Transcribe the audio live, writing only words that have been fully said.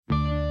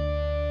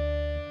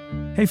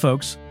Hey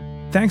folks,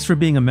 thanks for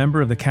being a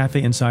member of the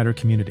Cafe Insider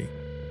community.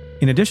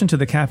 In addition to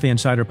the Cafe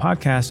Insider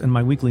podcast and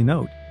my weekly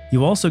note,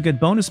 you also get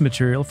bonus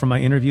material from my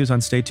interviews on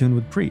Stay Tuned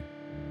with Preet.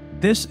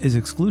 This is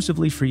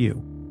exclusively for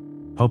you.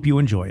 Hope you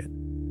enjoy it.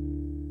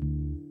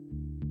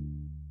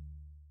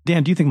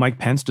 Dan, do you think Mike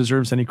Pence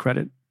deserves any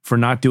credit for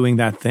not doing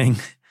that thing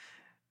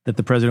that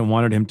the president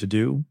wanted him to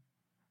do?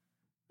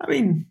 I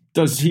mean,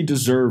 does he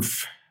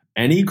deserve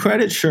any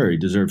credit? Sure, he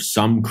deserves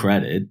some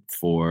credit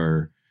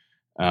for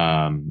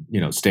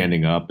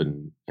standing up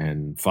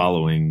and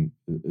following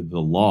the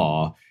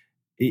law.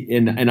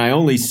 And I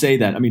only say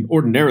that, I mean,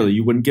 ordinarily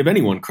you wouldn't give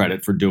anyone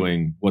credit for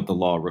doing what the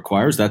law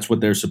requires. That's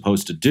what they're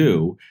supposed to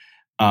do.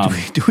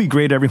 Do we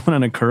grade everyone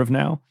on a curve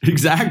now?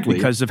 Exactly.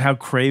 Because of how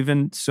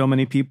craven so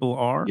many people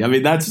are? Yeah, I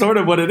mean, that's sort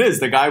of what it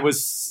is. The guy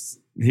was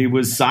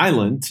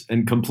silent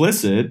and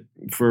complicit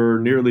for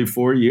nearly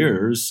 4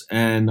 years.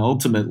 And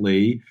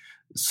ultimately,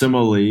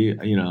 similarly,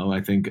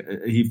 I think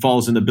he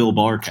falls in the Bill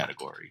Barr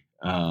category.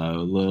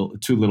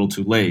 Too little,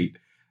 too late.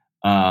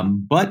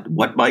 But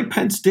what Mike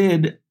Pence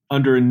did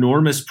under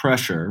enormous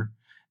pressure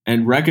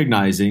and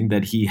recognizing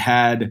that he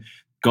had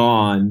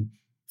gone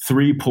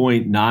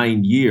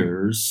 3.9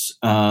 years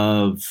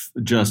of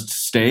just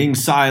staying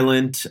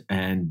silent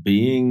and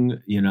being,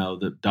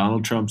 the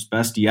Donald Trump's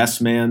best yes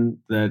man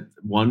that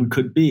one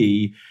could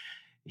be,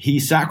 he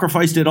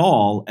sacrificed it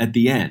all at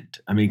the end.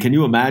 I mean, can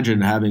you imagine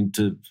having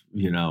to,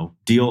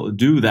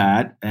 do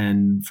that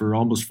and for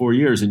almost 4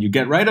 years, and you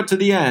get right up to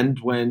the end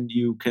when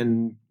you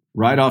can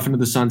ride off into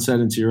the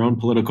sunset into your own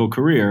political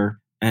career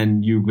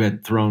and you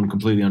get thrown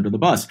completely under the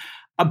bus.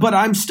 But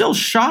I'm still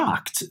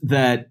shocked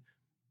that,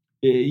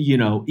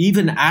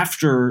 even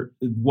after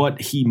what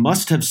he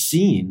must have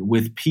seen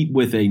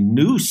with a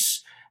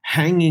noose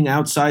hanging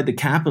outside the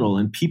Capitol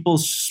and people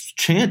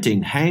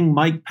chanting, "Hang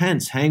Mike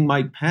Pence, hang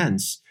Mike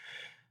Pence,"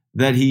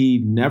 that he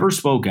never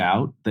spoke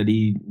out, that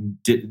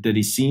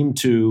he seemed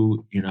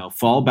to,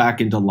 fall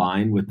back into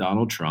line with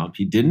Donald Trump.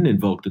 He didn't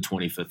invoke the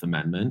 25th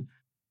Amendment.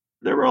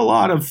 There were a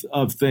lot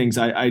of things.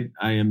 I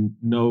am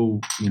no,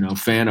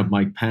 fan of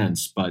Mike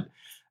Pence, but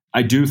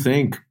I do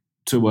think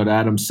to what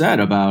Adam said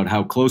about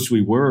how close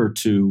we were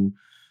to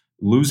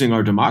losing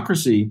our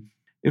democracy.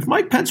 If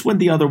Mike Pence went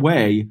the other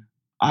way,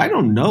 I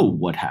don't know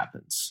what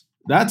happens.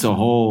 That's a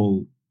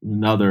whole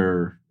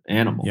another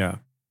animal. Yeah.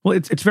 Well,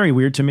 it's very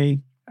weird to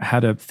me how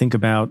to think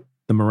about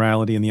the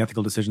morality and the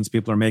ethical decisions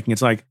people are making.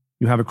 It's like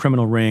you have a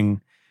criminal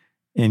ring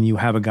and you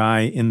have a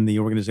guy in the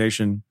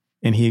organization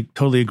and he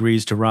totally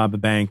agrees to rob a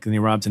bank and he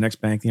robs the next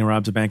bank and he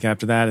robs a bank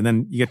after that. And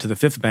then you get to the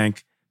fifth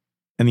bank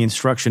and the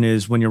instruction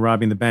is when you're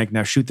robbing the bank,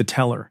 now shoot the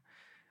teller.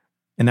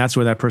 And that's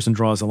where that person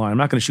draws the line. I'm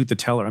not going to shoot the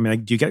teller. I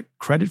mean, do you get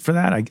credit for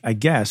that? I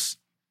guess.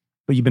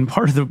 But you've been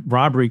part of the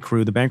robbery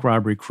crew, the bank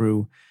robbery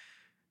crew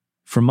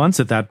for months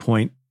at that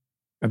point.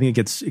 I think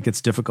it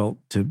gets difficult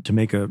to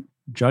make a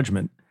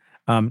judgment.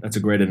 That's a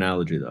great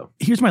analogy, though.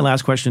 Here's my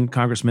last question,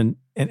 Congressman,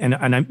 and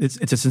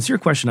it's a sincere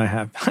question I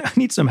have. I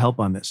need some help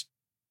on this.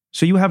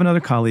 So you have another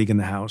colleague in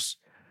the House,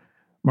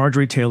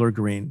 Marjorie Taylor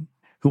Greene,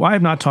 who I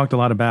have not talked a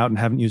lot about and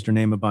haven't used her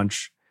name a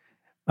bunch,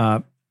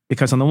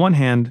 because on the one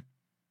hand,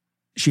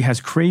 she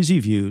has crazy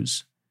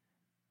views.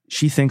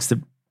 She thinks that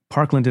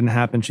Parkland didn't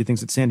happen. She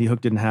thinks that Sandy Hook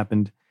didn't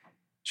happen.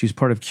 She's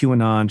part of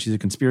QAnon. She's a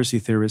conspiracy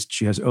theorist.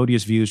 She has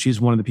odious views. She's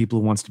one of the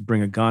people who wants to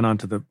bring a gun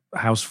onto the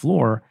House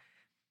floor.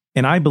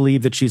 And I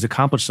believe that she's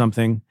accomplished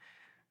something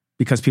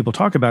because people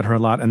talk about her a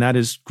lot, and that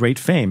is great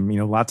fame.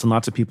 Lots and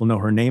lots of people know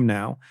her name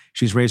now.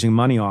 She's raising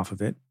money off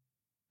of it.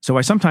 So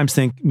I sometimes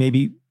think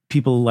maybe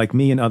people like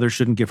me and others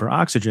shouldn't give her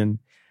oxygen.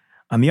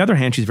 On the other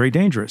hand, she's very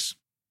dangerous.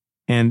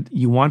 And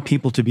you want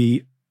people to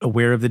be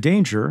aware of the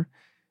danger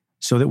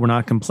so that we're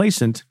not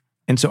complacent.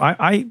 And so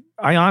I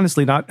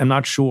honestly am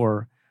not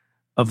sure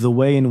of the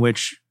way in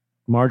which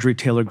Marjorie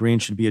Taylor Greene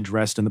should be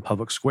addressed in the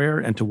public square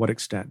and to what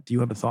extent. Do you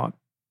have a thought?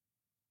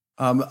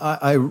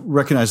 I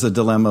recognize the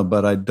dilemma,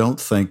 but I don't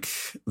think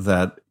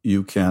that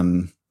you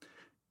can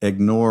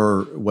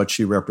ignore what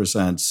she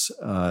represents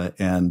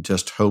and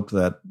just hope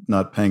that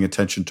not paying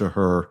attention to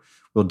her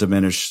will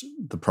diminish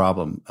the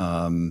problem.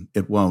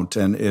 It won't.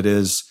 And it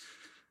is,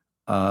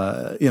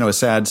 a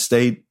sad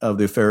state of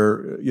the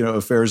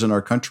affairs in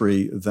our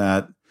country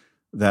that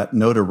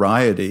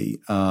notoriety,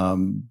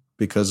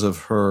 because of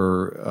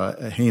her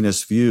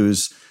heinous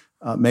views,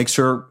 makes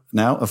her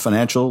now a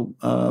financial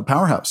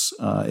powerhouse,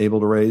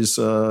 able to raise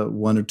 $1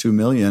 or $2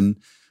 million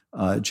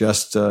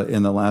just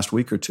in the last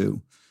week or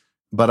two.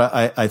 But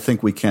I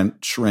think we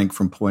can't shrink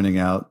from pointing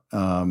out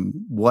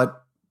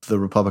what the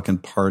Republican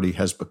Party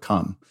has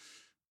become.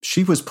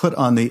 She was put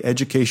on the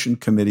Education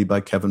Committee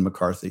by Kevin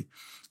McCarthy,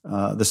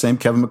 the same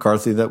Kevin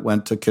McCarthy that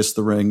went to kiss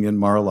the ring in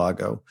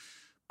Mar-a-Lago,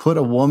 put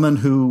a woman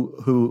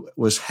who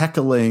was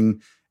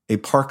heckling a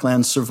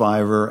Parkland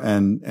survivor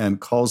and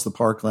calls the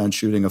Parkland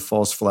shooting a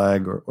false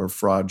flag or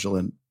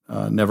fraudulent,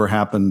 never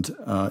happened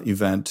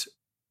event,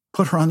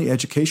 put her on the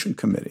Education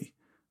Committee.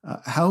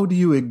 How do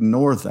you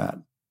ignore that?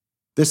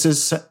 This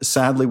is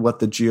sadly what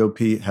the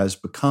GOP has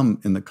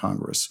become in the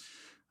Congress.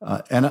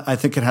 And I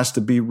think it has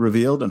to be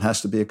revealed and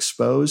has to be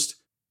exposed.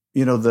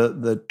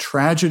 the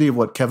tragedy of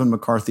what Kevin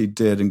McCarthy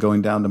did in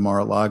going down to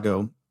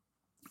Mar-a-Lago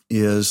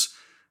is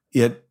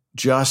it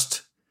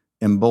just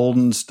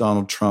emboldens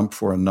Donald Trump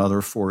for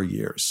another 4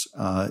 years.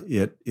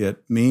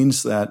 It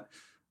means that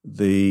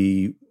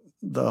the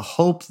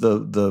hope,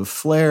 the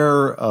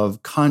flare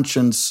of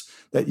conscience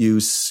that you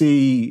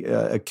see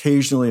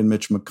occasionally in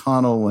Mitch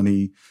McConnell when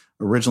he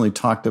originally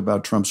talked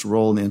about Trump's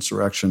role in the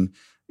insurrection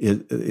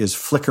is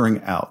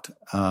flickering out,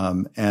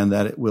 and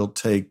that it will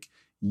take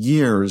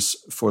years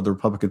for the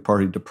Republican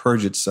Party to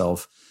purge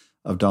itself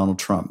of Donald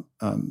Trump.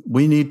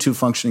 We need two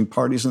functioning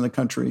parties in the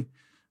country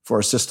for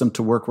our system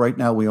to work. Right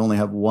now, we only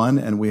have one,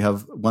 and we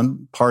have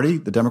one party,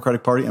 the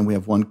Democratic Party, and we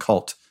have one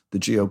cult, the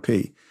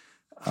GOP.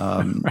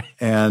 Right.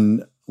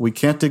 And we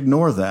can't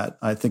ignore that.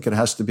 I think it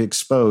has to be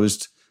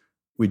exposed.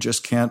 We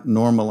just can't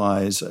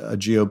normalize a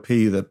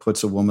GOP that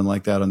puts a woman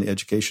like that on the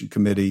education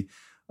committee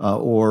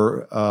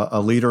or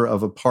a leader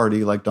of a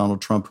party like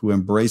Donald Trump who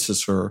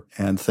embraces her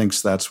and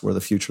thinks that's where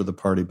the future of the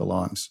party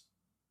belongs.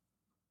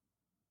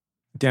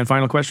 Dan,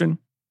 final question.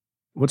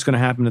 What's going to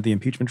happen at the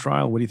impeachment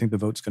trial? What do you think the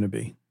vote's going to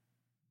be?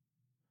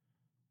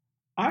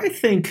 I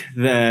think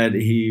that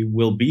he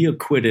will be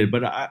acquitted,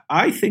 but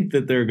I think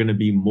that there are going to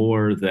be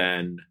more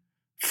than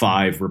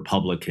 5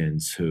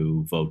 Republicans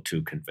who vote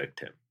to convict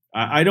him.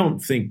 I don't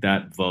think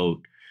that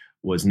vote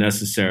was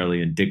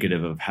necessarily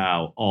indicative of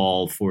how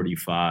all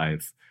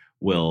 45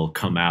 will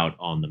come out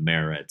on the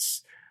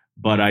merits.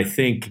 But I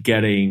think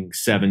getting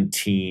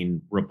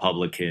 17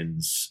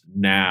 Republicans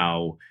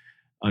now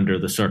under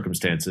the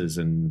circumstances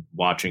and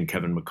watching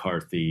Kevin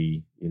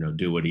McCarthy,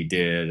 do what he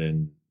did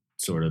and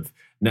sort of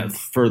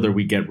further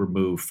we get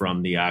removed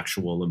from the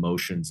actual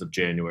emotions of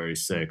January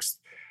 6th.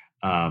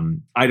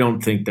 I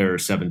don't think there are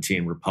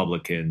 17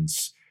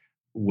 Republicans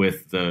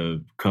with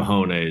the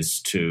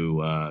cojones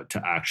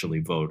to actually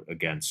vote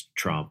against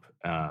Trump.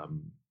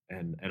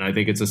 And I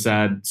think it's a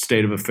sad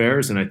state of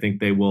affairs, and I think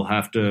they will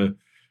have to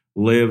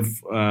live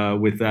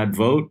with that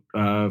vote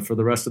for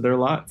the rest of their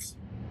lives.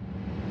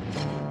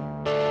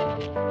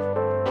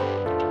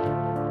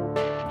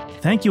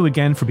 Thank you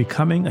again for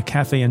becoming a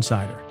Cafe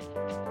Insider.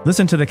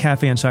 Listen to the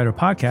Cafe Insider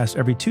podcast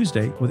every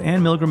Tuesday with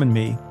Ann Milgram and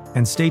me,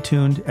 and stay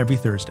tuned every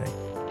Thursday.